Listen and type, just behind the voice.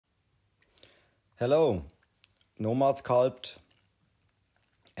Hello, Nomad Sculpt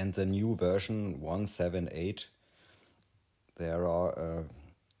and the new version 1.78. There are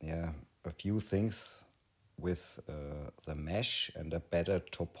a few things with the mesh and a better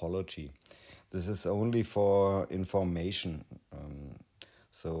topology. This is only for information.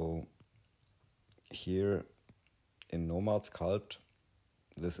 So here in Nomad Sculpt,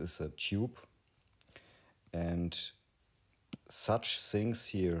 this is a tube, and such things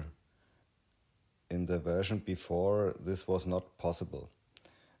here in the version before, this was not possible.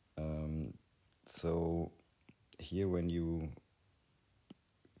 So here when you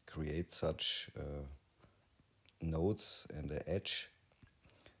create such nodes and the edge,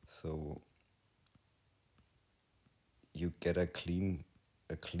 so you get a clean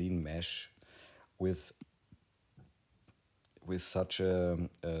mesh with such a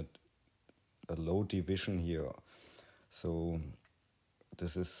low division here. So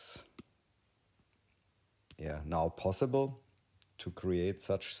this is now possible to create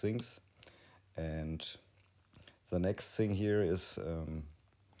such things. And the next thing here is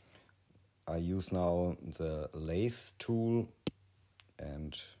I use now the lathe tool,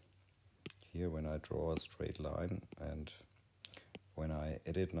 and here when I draw a straight line and when I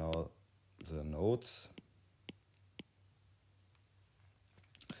edit now the nodes,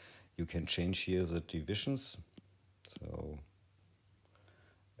 you can change here the divisions. So,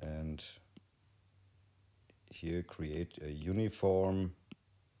 and here create a uniform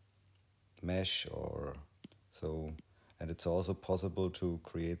mesh or so, and it's also possible to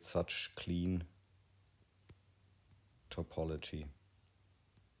create such clean topology.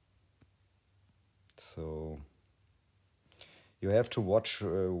 So you have to watch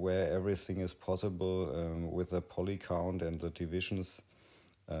where everything is possible with the poly count and the divisions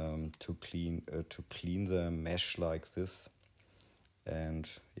to clean the mesh like this. And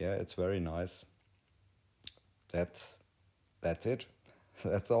yeah, it's very nice. That's it.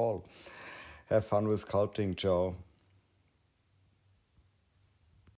 That's all. Have fun with sculpting. Ciao.